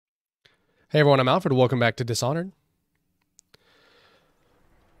Hey everyone, I'm Alfred. Welcome back to Dishonored.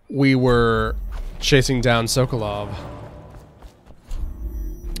 We were chasing down Sokolov.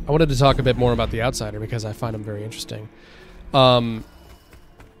 I wanted to talk a bit more about the Outsider because I find him very interesting.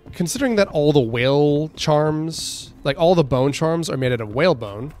 Considering that all the whale charms, like all the bone charms are made out of whale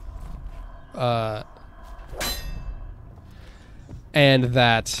bone, and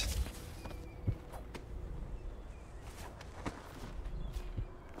that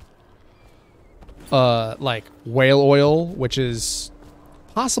like whale oil, which is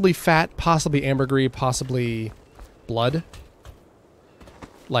possibly fat, possibly ambergris, possibly blood,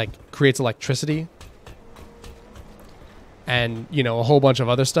 like creates electricity, and you know, a whole bunch of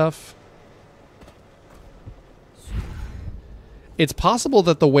other stuff. It's possible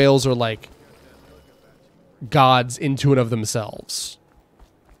that the whales are like gods into and of themselves,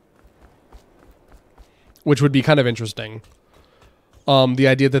 which would be kind of interesting. The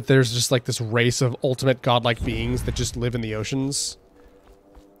idea that there's just like this race of ultimate godlike beings that just live in the oceans.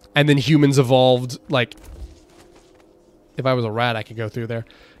 And then humans evolved, like, if I was a rat, I could go through there.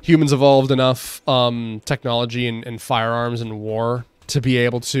 Humans evolved enough technology and firearms and war to be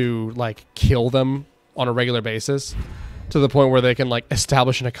able to, like, kill them on a regular basis to the point where they can, like,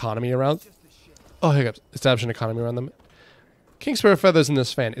 establish an economy around. Oh, hiccups. Establish an economy around them. King Sparrow feathers in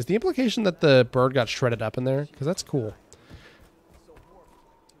this fan. Is the implication that the bird got shredded up in there? Because that's cool.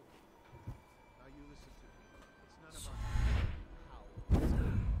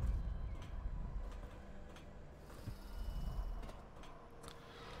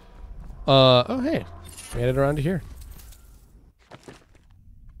 Oh, hey. Made it around to here.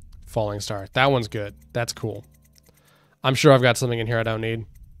 Falling Star. That one's good. That's cool. I'm sure I've got something in here I don't need.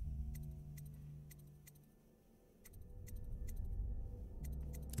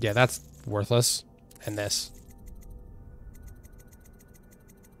 Yeah, that's worthless. And this.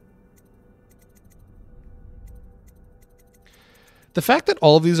 The fact that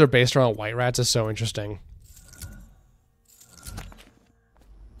all of these are based around white rats is so interesting.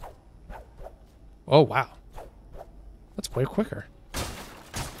 Oh, wow. That's way quicker.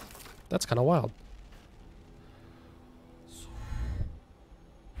 That's kind of wild.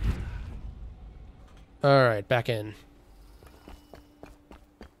 All right, back in.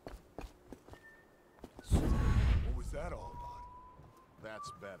 What was that all about? That's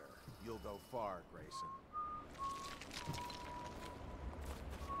better. You'll go far, Grayson.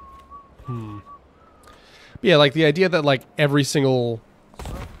 Yeah, like the idea that like every single...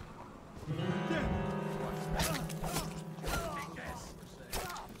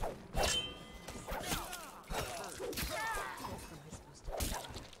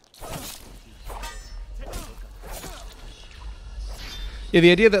 Yeah,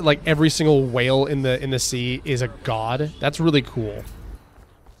 the idea that like every single whale in the sea is a god, that's really cool.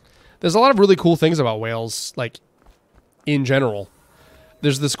 There's a lot of really cool things about whales, like in general.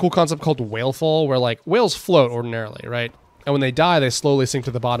 There's this cool concept called whale fall, where like whales float ordinarily, right? And when they die, they slowly sink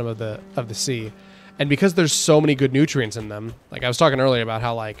to the bottom of the sea. And because there's so many good nutrients in them, like I was talking earlier about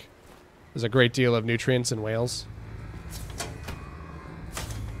how like there's a great deal of nutrients in whales.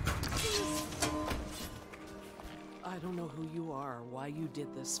 I don't know who you are or why you did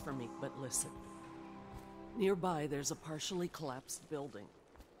this for me, but listen. Nearby, there's a partially collapsed building.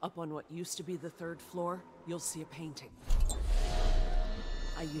 Up on what used to be the 3rd floor, you'll see a painting.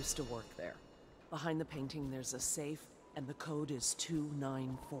 I used to work there. Behind the painting, there's a safe, and the code is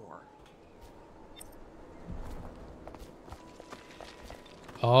 294.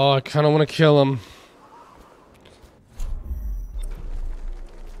 Oh, I kind of want to kill him.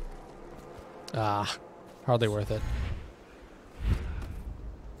 Ah, hardly worth it.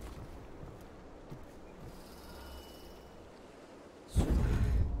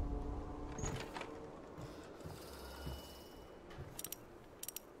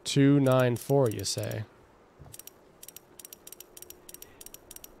 $294, you say?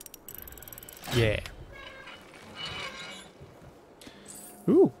 Yeah.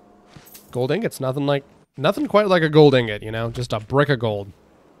 Ooh. Gold ingots. Nothing quite like a gold ingot, you know? Just a brick of gold.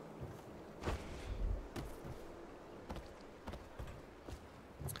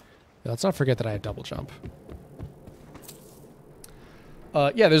 Let's not forget that I have double jump.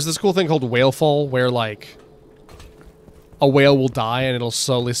 Yeah, there's this cool thing called whale fall, where like a whale will die and it'll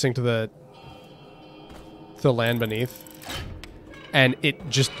slowly sink to the land beneath, and it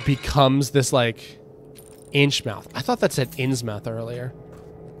just becomes this like Inchmouth. I thought that said Innsmouth earlier.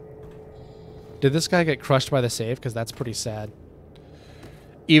 Did this guy get crushed by the safe? Because that's pretty sad.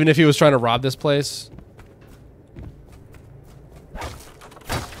 Even if he was trying to rob this place.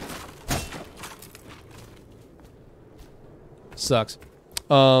 Sucks.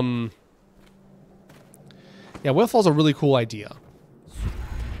 Yeah, whale fall's a really cool idea.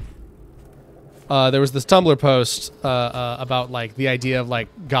 There was this Tumblr post about like the idea of like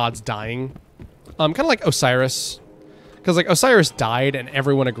gods dying, kind of like Osiris, because like Osiris died and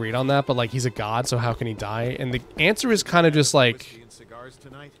everyone agreed on that, but like he's a god, so how can he die? And the answer is kind of just like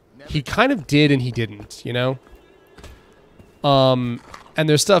he kind of did and he didn't, you know. And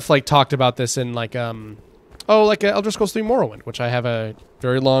there's stuff like talked about this in like like Elder Scrolls 3 Morrowind, which I have a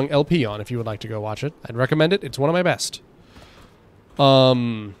very long LP on. If you would like to go watch it, I'd recommend it. It's one of my best.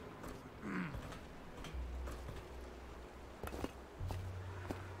 I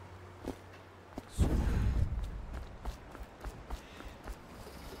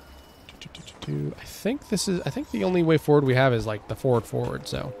think the only way forward we have is like the forward,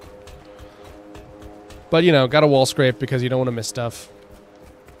 so. But you know, got a wall scrape because you don't want to miss stuff.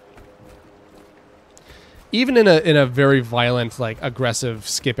 Even in a very violent, like aggressive,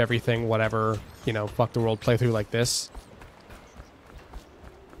 skip everything, whatever, you know, fuck the world playthrough like this.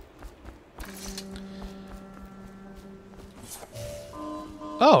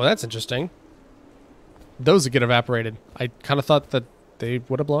 Oh, that's interesting. Those would get evaporated. I kind of thought that they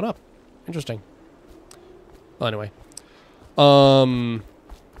would have blown up. Interesting. Well, anyway.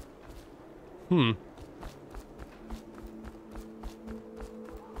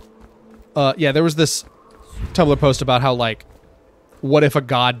 Yeah, there was this Tumblr post about how, like, what if a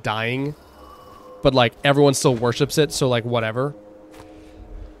god dying, but, like, everyone still worships it, so, like, whatever.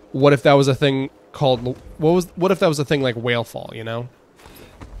 What if that was a thing called... What if that was a thing like Whalefall, you know?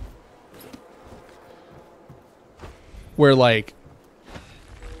 Where, like...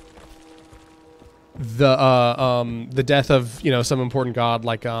 the death of, you know, some important god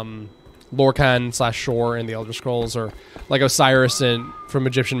like Lorcan / Shor in the Elder Scrolls, or like Osiris from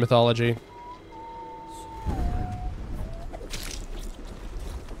Egyptian mythology.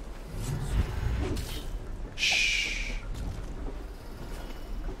 Shh.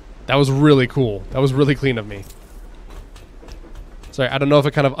 That was really cool. That was really clean of me. Sorry, I don't know if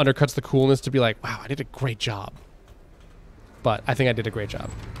it kind of undercuts the coolness to be like, wow, I did a great job. But I think I did a great job.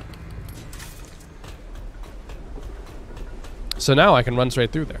 So now I can run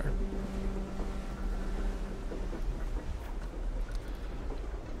straight through there.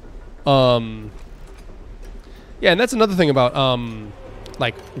 Yeah, and that's another thing about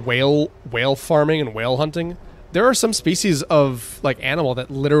like whale farming and whale hunting. There are some species of like animal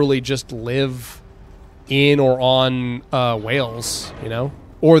that literally just live in or on whales, you know,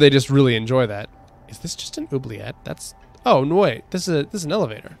 or they just really enjoy that. Is this just an oubliette? That's oh no wait, this is an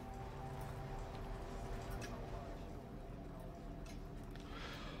elevator.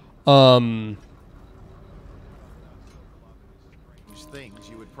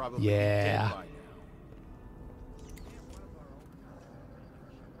 Yeah.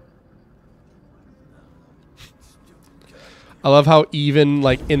 I love how even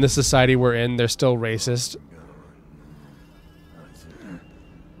like in the society we're in, they're still racist.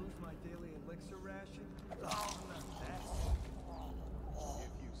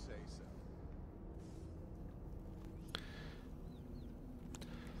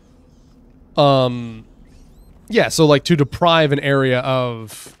 Yeah, so like to deprive an area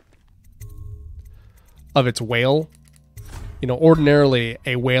of its whale, you know, ordinarily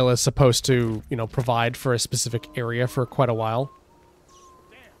a whale is supposed to, you know, provide for a specific area for quite a while.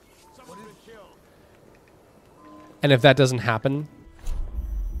 And if that doesn't happen,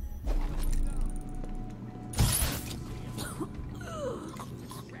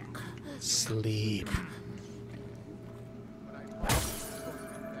 sleep.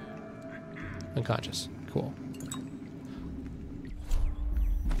 Unconscious. Cool.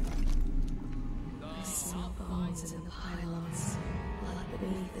 I see bones in the pylons, blood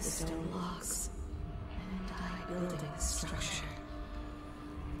beneath the stone blocks, and I building the structure.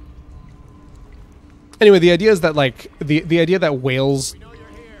 Anyway, the idea is that like the idea that whales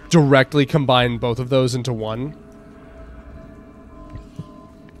directly combine both of those into one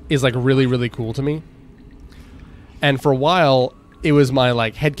is like really, really cool to me. And for a while, it was my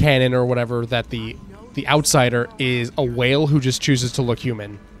like headcanon or whatever that the outsider is a whale who just chooses to look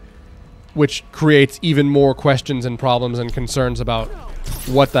human, which creates even more questions and problems and concerns about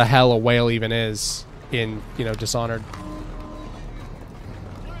what the hell a whale even is in, you know, Dishonored.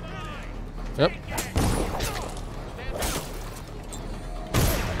 Yep.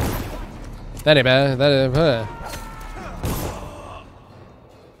 That ain't bad.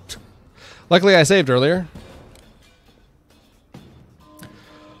 Luckily I saved earlier.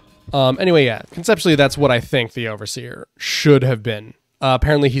 Anyway, yeah, conceptually that's what I think the Overseer should have been.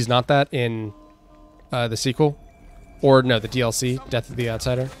 Apparently he's not that in the sequel. Or, no, the DLC, Death of the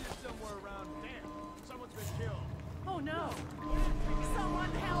Outsider.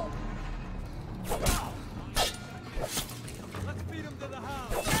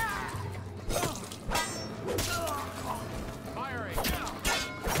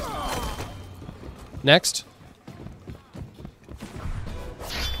 Next.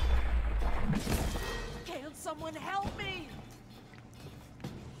 Can't someone help me?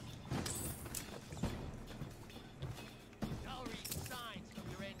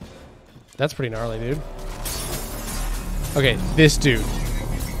 That's pretty gnarly, dude. Okay, this dude.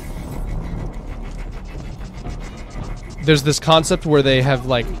 There's this concept where they have,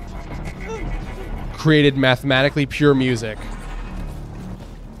 like, created mathematically pure music.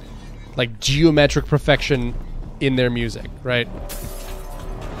 Like, geometric perfection in their music, right?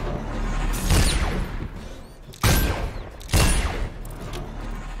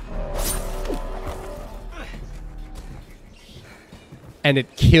 And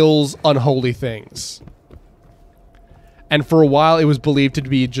it kills unholy things. And for a while, it was believed to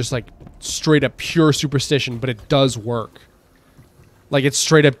be just, like, straight up pure superstition, but it does work. Like, it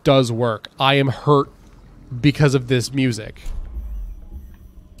straight up does work. I am hurt because of this music.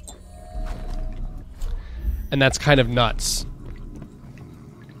 And that's kind of nuts.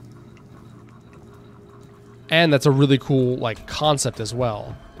 And that's a really cool, like, concept as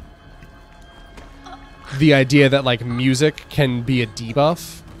well. The idea that, like, music can be a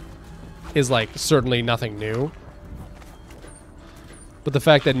debuff is, like, certainly nothing new. But the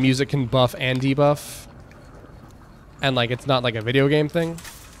fact that music can buff and debuff, and, like, it's not like a video game thing,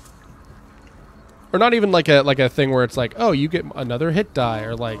 or not even like a thing where it's like, oh, you get another hit die,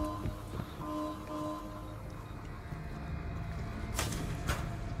 or like,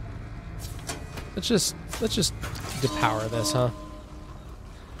 let's just depower this, huh?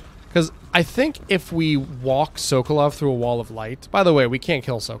 Because I think if we walk Sokolov through a wall of light, by the way, we can't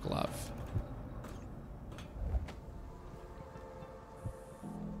kill Sokolov.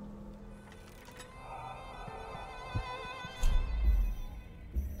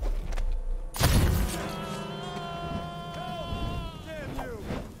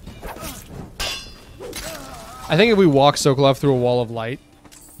 I think if we walk Sokolov through a wall of light,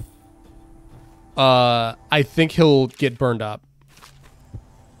 I think he'll get burned up.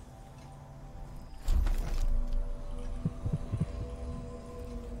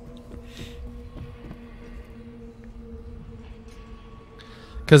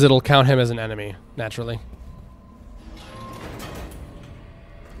 Because it'll count him as an enemy, naturally.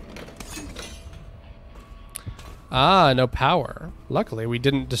 Ah, no power. Luckily, we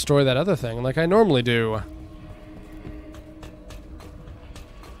didn't destroy that other thing like I normally do.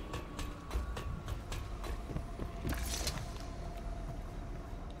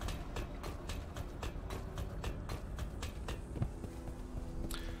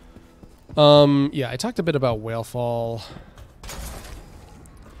 Yeah, I talked a bit about Whalefall.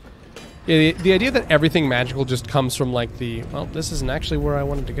 Yeah, the idea that everything magical just comes from, like, the... Well, this isn't actually where I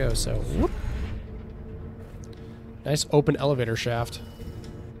wanted to go, so... Whoop. Nice open elevator shaft.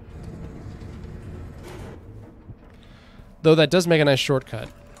 Though that does make a nice shortcut.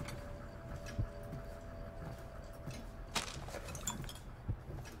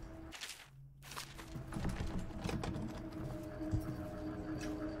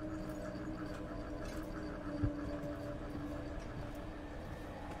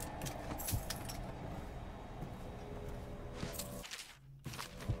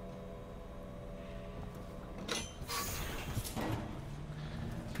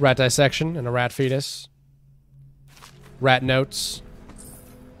 Rat dissection and a rat fetus. Rat notes.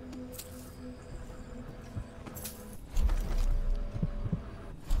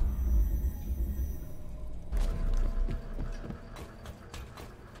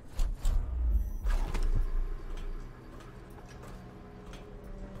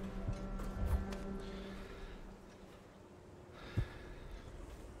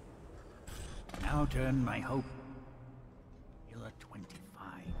 Now turn my hope. You're at 25,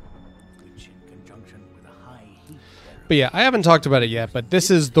 which in conjunction with a high heat. But yeah, I haven't talked about it yet, but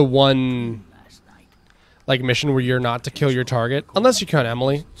this is the one, like, mission where you're not to kill your target, unless you count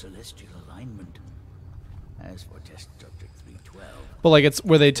Emily. Celestial alignment. As for test subject 312, But, like, it's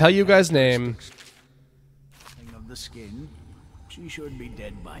where they tell you guys' name. thing of the skin, she should be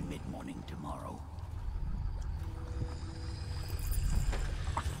dead by mid-morning tomorrow.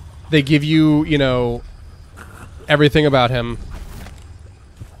 They give you, you know, everything about him.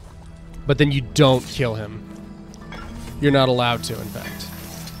 But then you don't kill him. You're not allowed to, in fact.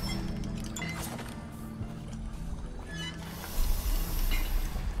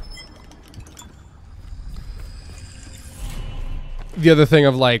 The other thing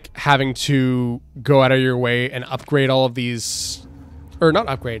of, like, having to go out of your way and upgrade all of these... Or not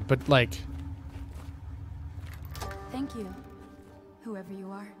upgrade, but, like... Thank you, whoever you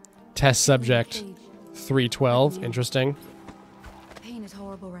are. Test subject 312. Interesting. Pain is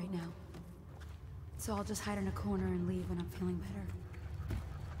horrible right now. So I'll just hide in a corner and leave when I'm feeling better.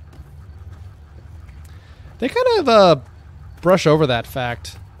 They kind of brush over that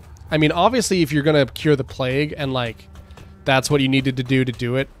fact. I mean, obviously, if you're gonna cure the plague and like that's what you needed to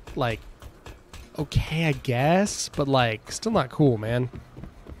do it, like, okay, I guess, but like, still not cool, man.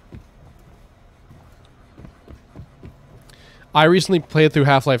 I recently played through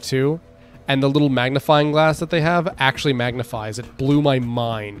Half-Life 2, and the little magnifying glass that they have actually magnifies. It blew my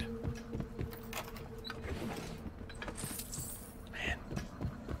mind. Man.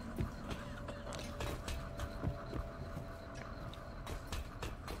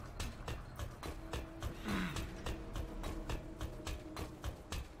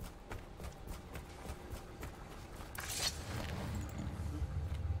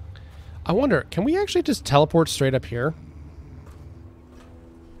 I wonder, can we actually just teleport straight up here?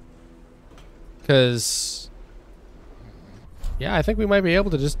 Because, yeah, I think we might be able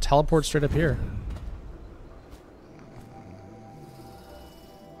to just teleport straight up here.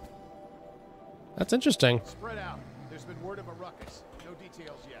 That's interesting. Spread out. There's been word of a ruckus. No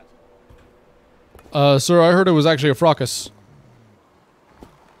details yet. Sir, I heard it was actually a fracas.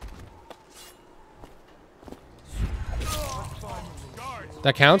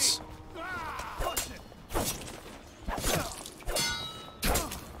 That counts?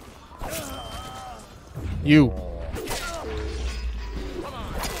 You.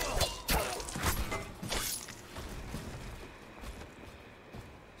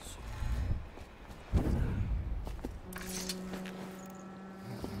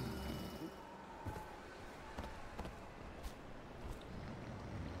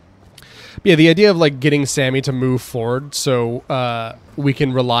 Yeah, the idea of like getting Sammy to move forward so we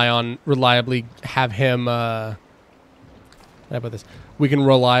can reliably have him how about this? We can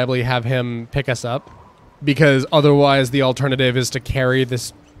reliably have him pick us up, because otherwise the alternative is to carry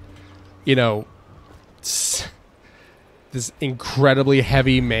this, you know, this incredibly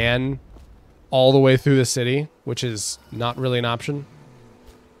heavy man all the way through the city, which is not really an option.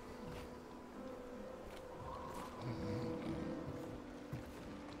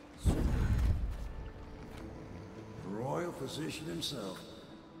 Royal physician himself.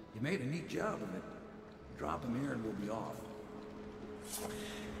 You made a neat job of it. Drop him here and we'll be off.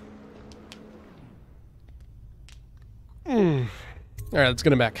 Alright, let's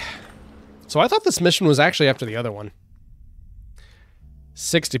get him back. So I thought this mission was actually after the other one.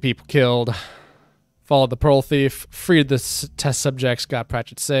 60 people killed. Followed the Pearl Thief. Freed the test subjects. Got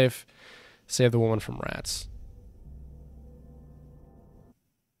Pratchett safe. Saved the woman from rats.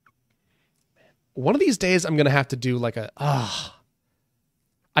 One of these days I'm going to have to do like a...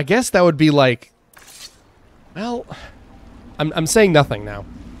 I guess that would be like... Well, I'm saying nothing now.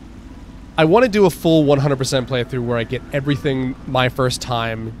 I want to do a full 100% playthrough where I get everything my first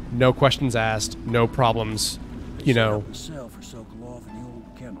time, no questions asked, no problems, you know. The cell for Sokolov in the old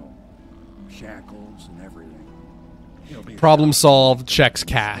kennel. Shackles and everything. It'll be Problem solved, checks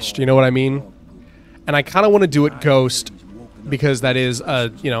cashed, you know what I mean? And I kind of want to do it Ghost, because that is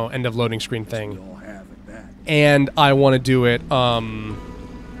a, you know, end of loading screen thing. We'll have it back. And I want to do it on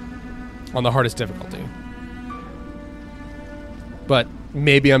the hardest difficulty. But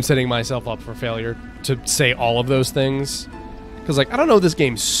maybe I'm setting myself up for failure to say all of those things. Because, like, I don't know this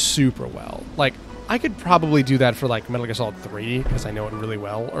game super well. Like, I could probably do that for, like, Metal Gear Solid 3, because I know it really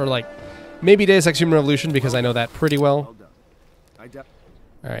well. Or, like, maybe Deus Ex Human Revolution, because I know that pretty well.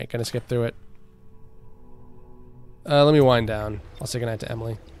 Alright, gonna skip through it. Let me wind down. I'll say goodnight to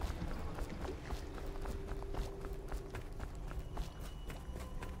Emily.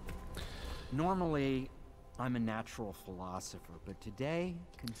 Normally, I'm a natural philosopher, but today,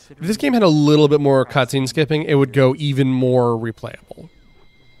 considering... If this game had a little bit more cutscene skipping, it would go even more replayable.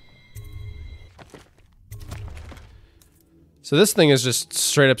 So this thing is just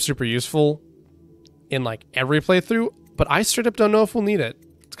straight up super useful in like every playthrough, but I straight up don't know if we'll need it.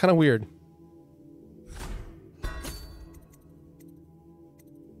 It's kind of weird.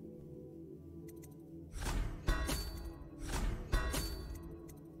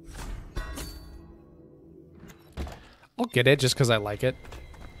 I'll get it just because I like it.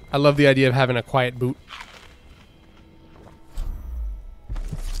 I love the idea of having a quiet boot.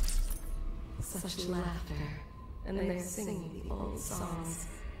 Such laughter, and they're singing the old songs,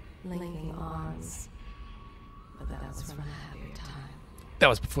 linking arms. But that was from a happier time. That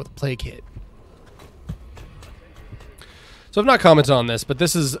was before the plague hit. So I've not commented on this, but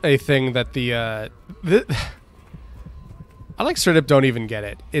this is a thing that I like straight up don't even get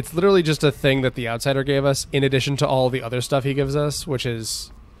it. It's literally just a thing that the Outsider gave us in addition to all the other stuff he gives us, which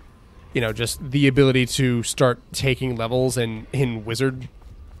is, you know, just the ability to start taking levels in Wizard.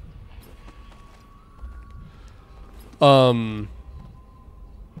 Maybe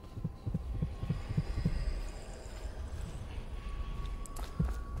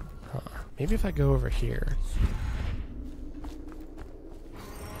if I go over here.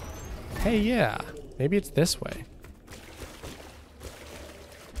 Hey, yeah. Maybe it's this way.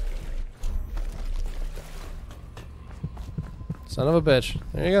 Son of a bitch.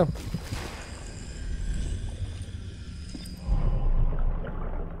 There you go.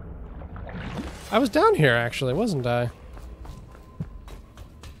 I was down here, actually, wasn't I?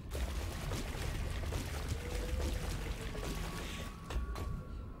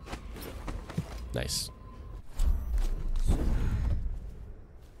 Nice.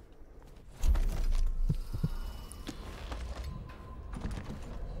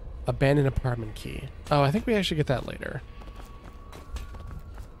 Abandoned apartment key. Oh, I think we actually get that later.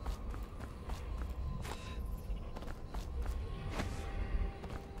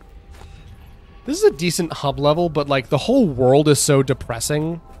 This is a decent hub level, but like the whole world is so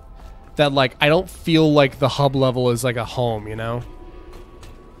depressing that like I don't feel like the hub level is like a home, you know?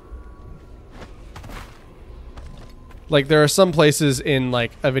 Like there are some places in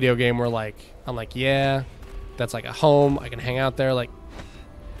like a video game where like I'm like, yeah, that's like a home. I can hang out there. Like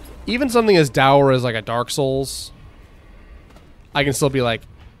even something as dour as like a Dark Souls, I can still be like,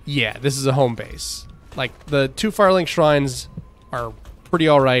 yeah, this is a home base. Like the 2 Firelink shrines are pretty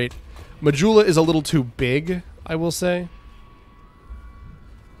all right. Majula is a little too big, I will say.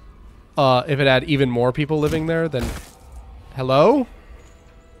 If it had even more people living there, then... Hello?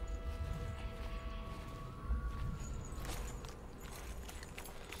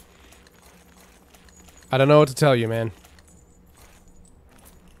 I don't know what to tell you, man.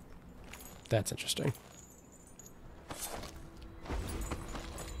 That's interesting.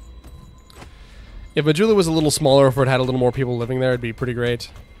 If Majula was a little smaller, if it had a little more people living there, it'd be pretty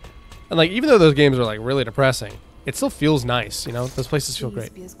great. And like, even though those games are like really depressing, it still feels nice, you know? Those places feel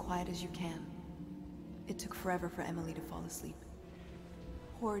great. Be as quiet as you can. It took forever for Emily to fall asleep.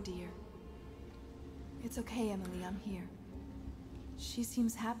 Poor dear. It's okay, Emily, I'm here. She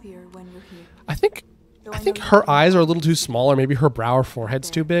seems happier when you're here. I think her eyes are a little too small, or maybe her brow or forehead's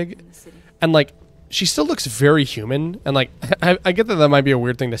too big. And like, she still looks very human. And like, I get that that might be a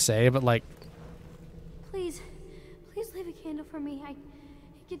weird thing to say, but like... Please leave a candle for me. It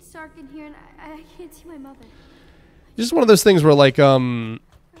gets dark in here and I can't see my mother. Just one of those things where like,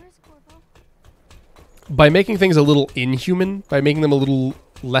 by making things a little inhuman, by making them a little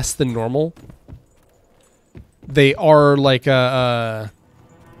less than normal, they are like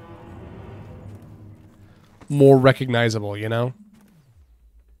more recognizable, you know?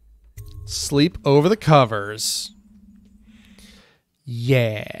 Sleep over the covers.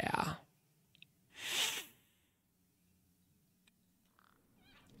 Yeah.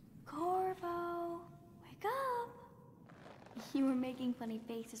 Corvo, wake up. You were making funny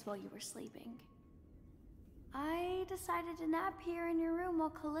faces while you were sleeping. I decided to nap here in your room while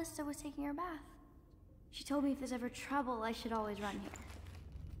Callista was taking her bath. She told me if there's ever trouble, I should always run here.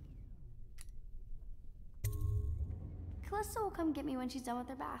 Callista will come get me when she's done with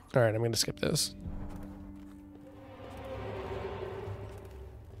her bath. Alright, I'm going to skip this.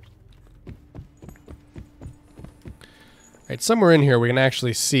 Alright, somewhere in here we can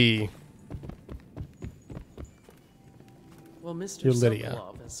actually see... Well, Mr. Lydia.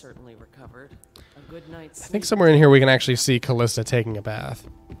 Sokolov has certainly recovered. A good night's I think sleep. somewhere in here we can actually see Callista taking a bath.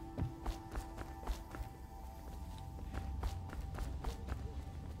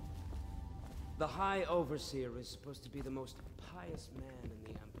 The High Overseer is supposed to be the most pious man in the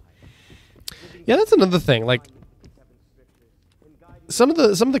Empire. Yeah, that's another thing. Like, some of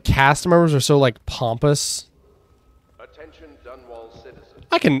the cast members are so like pompous. Attention, Dunwall citizens.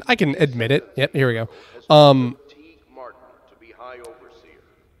 I can admit it. Yep, here we go. To be High Overseer.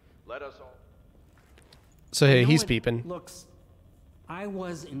 Let us all. So hey, You know he's what beeping. Looks, I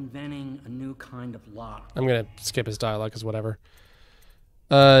was inventing a new kind of lock. I'm gonna skip his dialogue because whatever.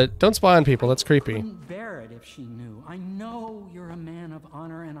 Don't spy on people. That's I creepy. couldn't bear it if she knew. I know you're a man of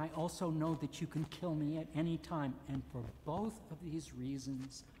honor, and I also know that you can kill me at any time. And for both of these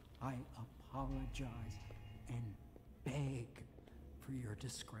reasons, I apologize and beg for your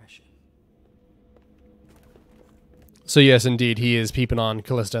discretion. So yes, indeed, he is peeping on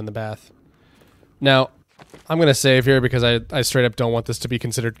Callista in the bath. Now, I'm gonna save here because I straight up don't want this to be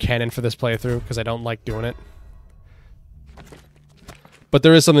considered canon for this playthrough because I don't like doing it. But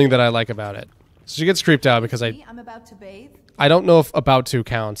there is something that I like about it. So she gets creeped out because I'm about to bathe. I don't know if about to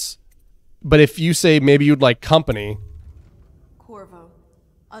counts. But if you say maybe you'd like company. Corvo,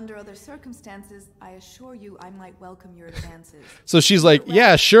 Under other circumstances, I assure you I might welcome your advances. So she's like,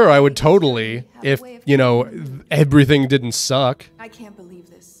 yeah, sure, I would totally, if, you know, everything didn't suck. I can't believe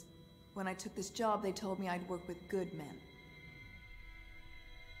this. When I took this job, they told me I'd work with good men.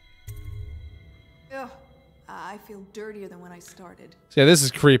 Ugh, I feel dirtier than when I started. So yeah, this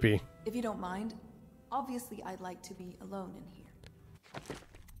is creepy. If you don't mind, obviously I'd like to be alone in here.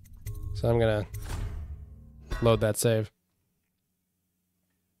 So I'm gonna load that save.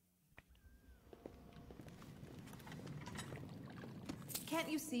 Can't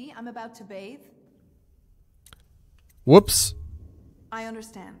you see I'm about to bathe? Whoops. I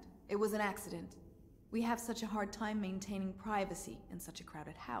understand. It was an accident. We have such a hard time maintaining privacy in such a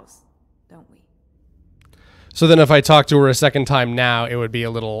crowded house, don't we? So then if I talk to her a second time now, it would be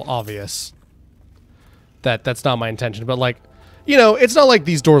a little obvious that that's not my intention. But, like, you know, it's not like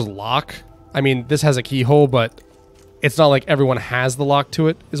these doors lock. I mean, this has a keyhole, but it's not like everyone has the lock to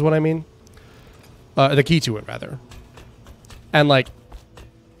it, is what I mean. The key to it, rather. And, like,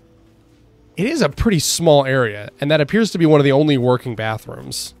 it is a pretty small area, and that appears to be one of the only working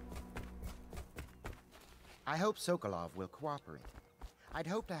bathrooms. I hope Sokolov will cooperate. I'd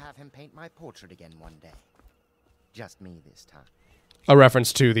hope to have him paint my portrait again one day. Just me this time. A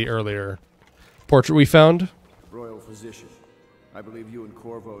reference to the earlier portrait we found. Royal physician. I believe you and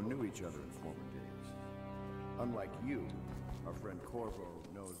Corvo knew each other in former days. Unlike you, our friend Corvo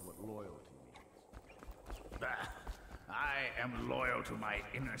knows what loyalty means. I am loyal to my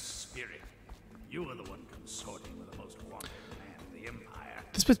inner spirit. You are the one consorting with the most wanted man in the Empire.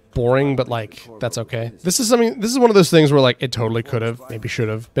 This bit's boring, but like that's okay. This is one of those things where like it totally could have, maybe should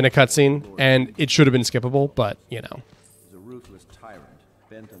have been a cutscene, and it should have been skippable, but you know. He's a ruthless tyrant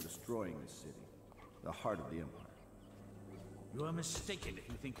bent on destroying this city, the heart of the Empire. You are mistaken if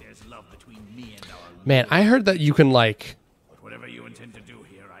you think there's love between me and our Man, I heard that you can like. But whatever you intend to do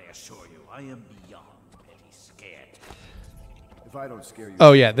here, I assure you, I am beyond petty scared. If I don't scare you,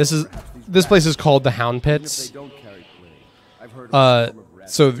 Oh yeah, this place is called the Hound Pits.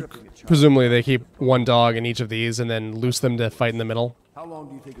 So presumably they keep one dog in each of these and then loose them to fight in the middle. How long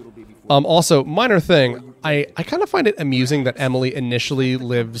do you think it'll be before Also, minor thing, I kind of find it amusing that Emily initially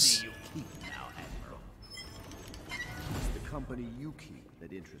lives. It's the company you keep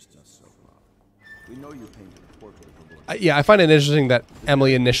that interests us so far. We know you painted a portrait of the Lord. Yeah, I find it interesting that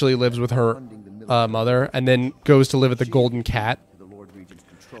Emily initially lives with her mother and then goes to live at the Golden Cat.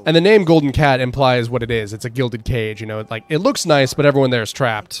 And the name Golden Cat implies what it is. It's a gilded cage, you know. Like it looks nice, but everyone there is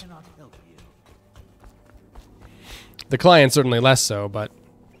trapped. The client certainly less so, but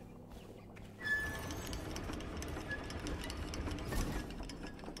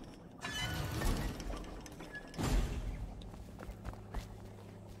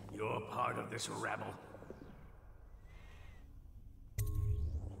You're part of this rabble.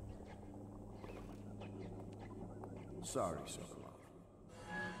 Sorry, Sokolov.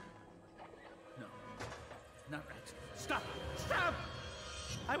 No, not that. Stop! Stop!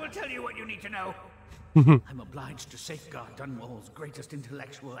 I will tell you what you need to know. I'm obliged to safeguard Dunwall's greatest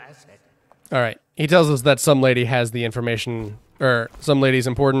intellectual asset. all right. He tells us that some lady has the information, or some lady's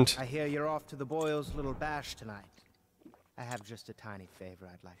important. I hear you're off to the Boyles' little bash tonight. I have just a tiny favor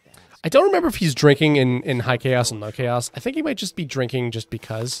I'd like to ask. I don't remember if he's drinking in High Chaos and Low Chaos. I think he might just be drinking just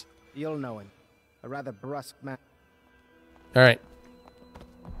because. You'll know him. A rather brusque man. All right.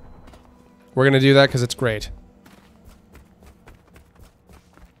 We're going to do that because it's great.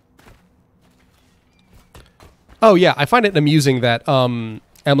 Oh, yeah. I find it amusing that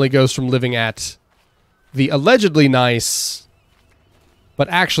Emily goes from living at the allegedly nice, but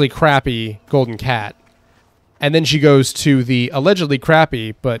actually crappy Golden Cat. And then she goes to the allegedly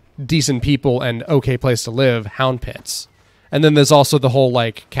crappy, but decent people and okay place to live, Hound Pits. And then there's also the whole,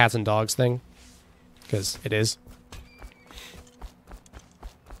 like, cats and dogs thing. Because it is.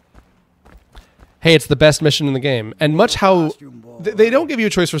 Hey, it's the best mission in the game. And much how... They don't give you a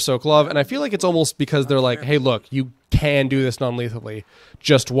choice for Sokolov, and I feel like it's almost because they're like, hey, look, you can do this non-lethally.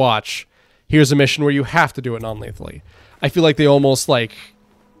 Just watch. Here's a mission where you have to do it non-lethally. I feel like they almost, like...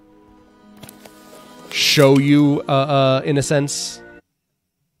 show you, in a sense.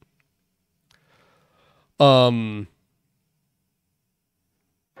 Yeah,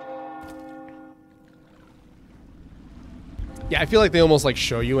 I feel like they almost, like,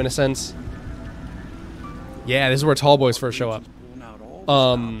 show you in a sense. Yeah, this is where tall boys first show up.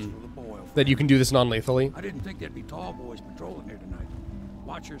 That you can do this non-lethally. I didn't think there'd be tall boys patrolling here tonight.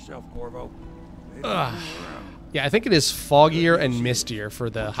 Watch yourself, Corvo. Yeah, I think it is foggier and mistier for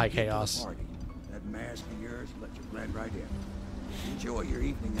the High Chaos. That mask of yours let you blend right in. Enjoy your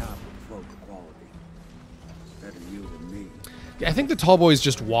evening out with folk of quality. Better you than me. I think the tall boy is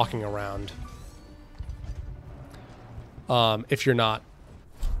just walking around. If you're not.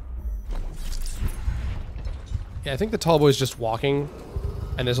 Yeah, I think the tall boy is just walking,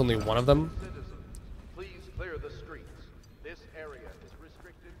 and there's only one of them. Please clear the streets. This area is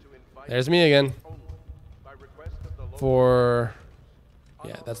restricted to invite. There's me again. By request of the local. For,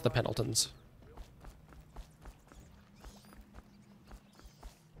 yeah, that's the Pendletons.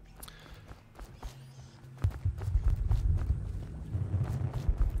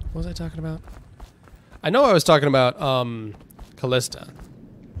 What was I talking about? I know I was talking about Callista.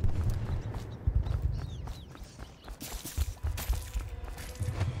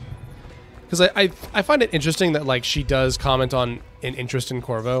 Because I find it interesting that like she does comment on an interest in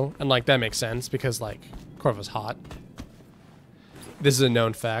Corvo, and like that makes sense because like Corvo's hot. This is a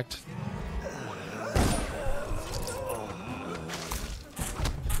known fact.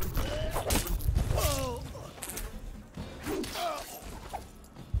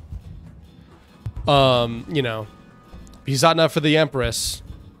 You know, he's hot enough for the Empress.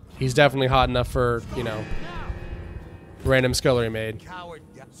 He's definitely hot enough for, you know, random scullery maid. Coward,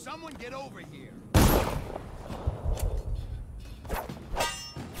 someone get over here.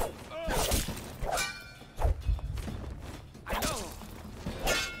 I know.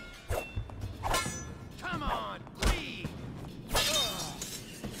 Come on, breathe.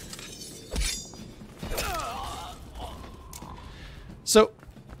 So,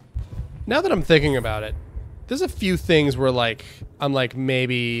 now that I'm thinking about it, there's a few things where like I'm like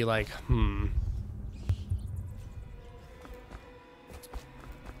maybe like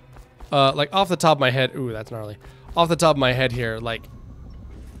like off the top of my head, ooh, that's gnarly. Off the top of my head here, like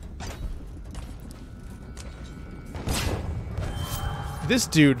this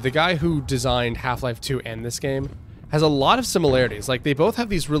dude, the guy who designed Half-Life 2 and this game, has a lot of similarities. Like they both have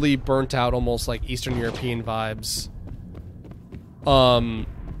these really burnt out, almost like Eastern European vibes.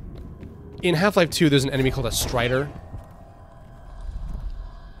 In Half-Life 2, there's an enemy called a Strider.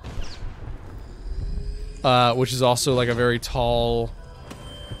 Which is also like a very tall,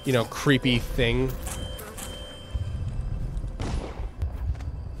 you know, creepy thing.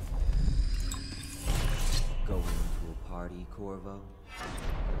 Going to a party, Corvo?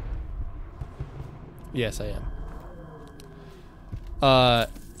 Yes, I am.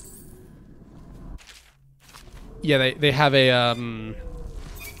 Yeah, they have a,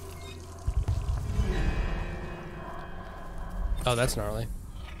 oh, that's gnarly.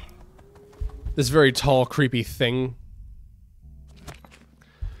 This very tall, creepy thing.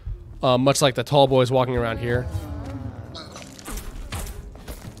 Much like the tall boys walking around here.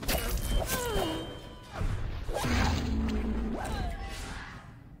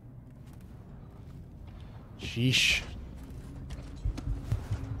 Sheesh.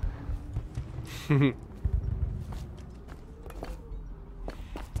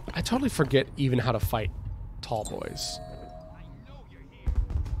 I totally forget even how to fight tall boys.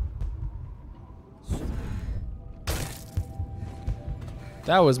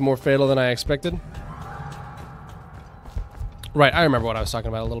 That was more fatal than I expected. Right, I remember what I was talking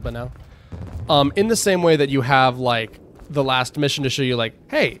about a little bit now. In the same way that you have, like, the last mission to show you, like,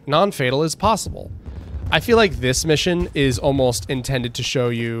 hey, non-fatal is possible. I feel like this mission is almost intended to show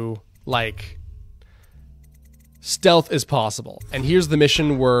you, like, stealth is possible. And here's the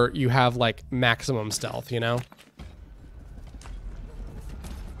mission where you have, like, maximum stealth, you know?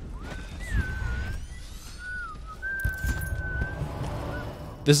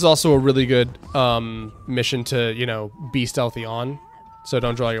 This is also a really good mission to, you know, be stealthy on. So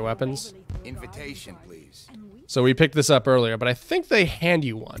don't draw your weapons. Invitation, please. So we picked this up earlier, but I think they hand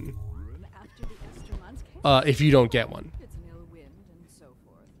you one. If you don't get one.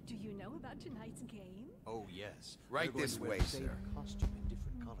 Do you know about tonight's game? Oh, yes. Right this way, sir.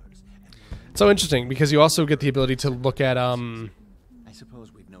 It's so interesting because you also get the ability to look at I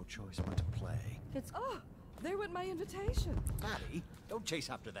suppose we've no choice but to play. There went my invitation. Maddie, don't chase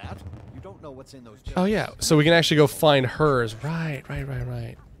after that. You don't know what's in those jars. Oh yeah, so we can actually go find hers. Right.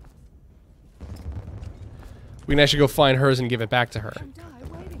 We can actually go find hers and give it back to her.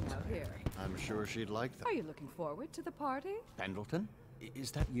 I'm sure she'd like that. Are you looking forward to the party? Pendleton?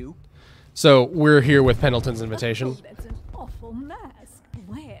 Is that you? So we're here with Pendleton's invitation. That's an awful mess.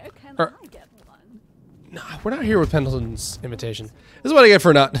 Where can I get one? No, we're not here with Pendleton's invitation. This is what I get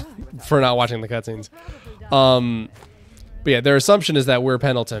for not watching the cutscenes. But yeah, their assumption is that we're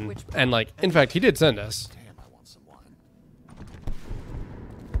Pendleton, and like, in fact, he did send us. Damn, I want some wine.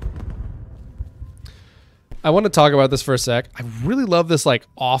 I want to talk about this for a sec. I really love this like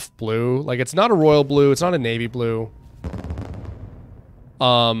off blue. Like, it's not a royal blue, it's not a navy blue.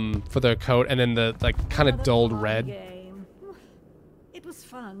 For the coat, and then the like kind of dulled red.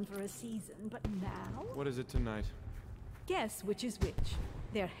 sun for a season, but now? What is it tonight? Guess which is which.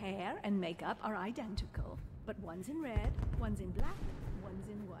 Their hair and makeup are identical, but one's in red, one's in black, one's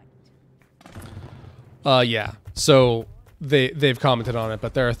in white. Yeah. So they've commented on it,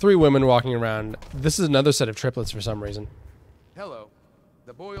 but there are 3 women walking around. This is another set of triplets for some reason. Hello.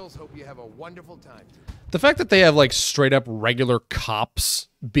 The Boyles hope you have a wonderful time. The fact that they have like straight up regular cops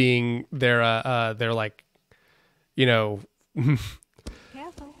being their like, you know,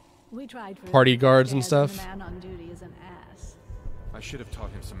 Careful. We tried for party guards and the stuff. man on duty is an ass. I should have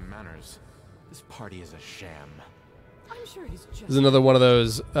taught him some manners. This party is a sham. I'm sure he's just This is another one of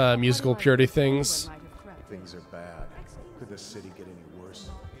those musical purity things. Things are bad. Could the city get any worse?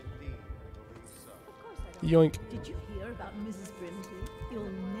 Yoink. Did you hear about Mrs. Brimley? You'll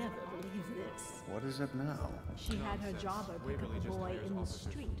never believe this. What is it now? She had her jobber pick up a boy in the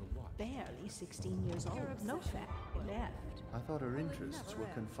street, barely 16 years old. No fact, left. I thought her interests were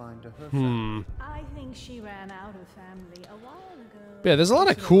confined to her Hmm. family. I think she ran out of family a while ago. Yeah, there's a lot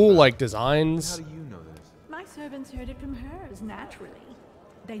of cool like designs. How do you know this? My servants heard it from hers, naturally.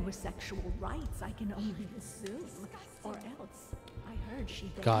 They were sexual rights, I can only assume. Or else, I heard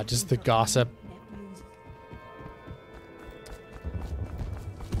she... God, just the gossip.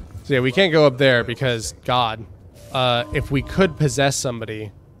 So yeah, we can't go up there because, God, if we could possess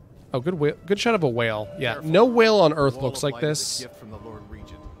somebody... Oh, good shot of a whale. Yeah, no whale on Earth looks like this. Gift from the Lord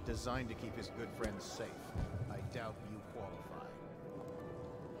Regent, designed to keep his good friends safe. I doubt you qualify.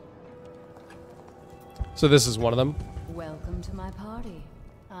 So this is one of them. Welcome to my party.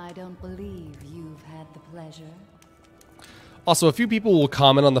 I don't believe you've had the pleasure. Also, a few people will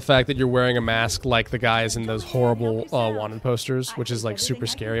comment on the fact that you're wearing a mask like the guys in those horrible wanted posters, which is like super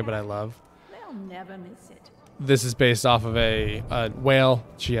scary, but I love. They'll never miss it. This is based off of a whale.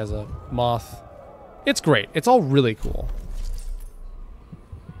 She has a moth. It's great. It's all really cool.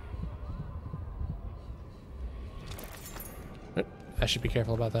 I should be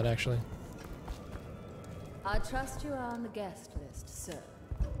careful about that, actually. I trust you are on the guest list, sir.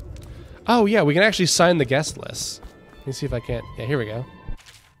 Oh, yeah, we can actually sign the guest list. Let me see if I can't. Yeah, here we go.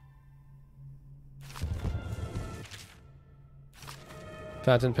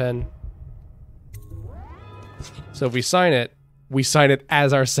 Fountain pen. So if we sign it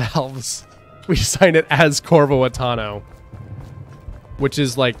as ourselves. We sign it as Corvo Atano. Which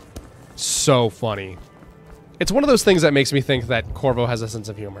is, like, so funny. It's one of those things that makes me think that Corvo has a sense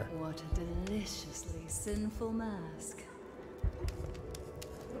of humor. What a deliciously sinful mask.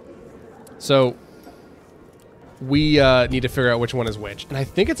 So, we need to figure out which one is which. And I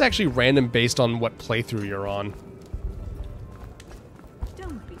think it's actually random based on what playthrough you're on.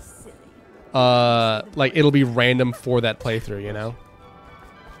 Don't be silly. Like, it'll be random for that playthrough, you know?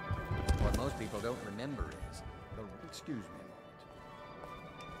 What most people don't remember is... Excuse me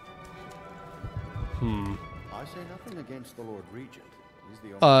a moment. I say nothing against the Lord Regent. He's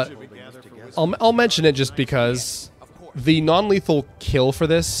the only holding us together. I'll mention it just because the non-lethal kill for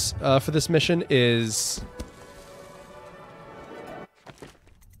this mission is...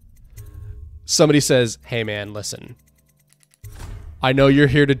 Somebody says, hey man, listen. I know you're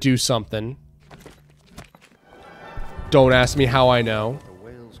here to do something. Don't ask me how I know.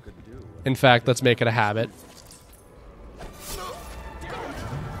 In fact, let's make it a habit.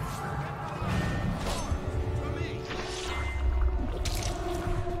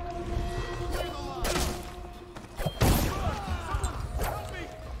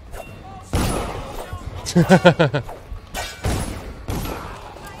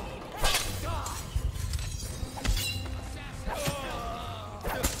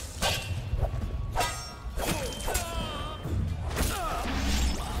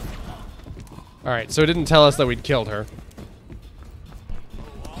 Alright, so it didn't tell us that we'd killed her.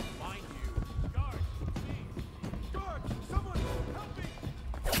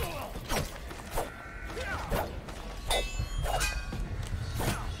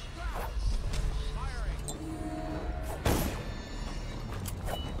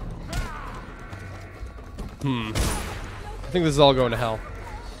 I think this is all going to hell.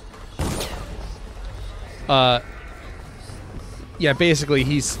 Yeah, basically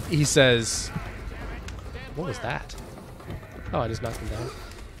he says... What was that? Oh, I just knocked him down.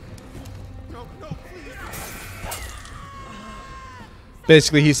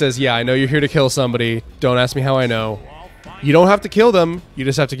 Basically, he says, yeah, I know you're here to kill somebody. Don't ask me how I know. You don't have to kill them. You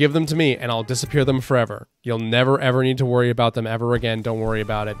just have to give them to me, and I'll disappear them forever. You'll never, ever need to worry about them ever again. Don't worry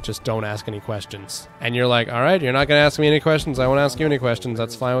about it. Just don't ask any questions. And you're like, all right, you're not going to ask me any questions. I won't ask you any questions.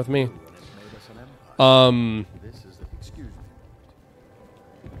 That's fine with me.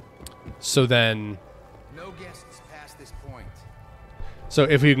 So then... No guests past this point. So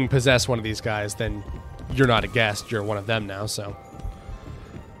if you can possess one of these guys, then you're not a guest, you're one of them now, so.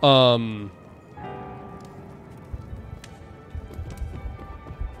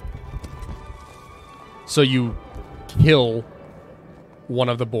 So you kill one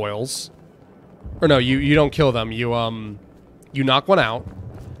of the boils. Or no, you don't kill them. You knock one out,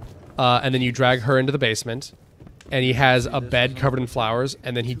 and then you drag her into the basement, and he has a bed covered in flowers,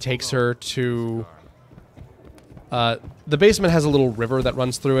 and then he takes her to... the basement has a little river that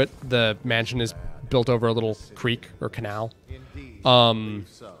runs through it. The mansion is built over a little creek or canal,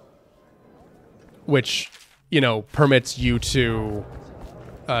 which, you know, permits you to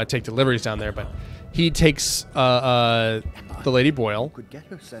take deliveries down there. But he takes the Lady Boyle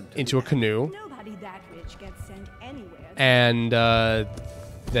into a canoe, Nobody that rich gets sent anywhere. and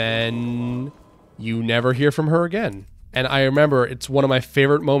then you never hear from her again. And I remember it's one of my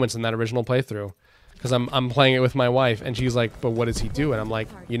favorite moments in that original playthrough. Because I'm playing it with my wife, and she's like, "But what does he do?" And I'm like,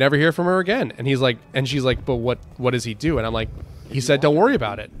 "You never hear from her again." And he's like, and she's like, "But what does he do?" And I'm like, "He said, don't worry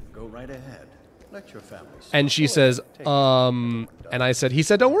about it." Go right ahead. Let your family. And she says, and I said, "He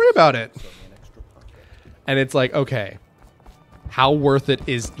said, don't worry about it." And it's like, okay, how worth it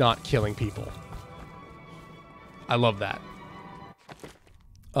is not killing people. I love that.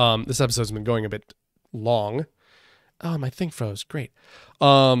 This episode's been going a bit long. Oh, my thing froze. Great.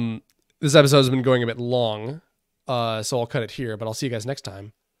 This episode has been going a bit long, so I'll cut it here, but I'll see you guys next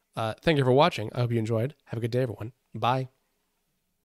time. Thank you for watching. I hope you enjoyed. Have a good day, everyone. Bye.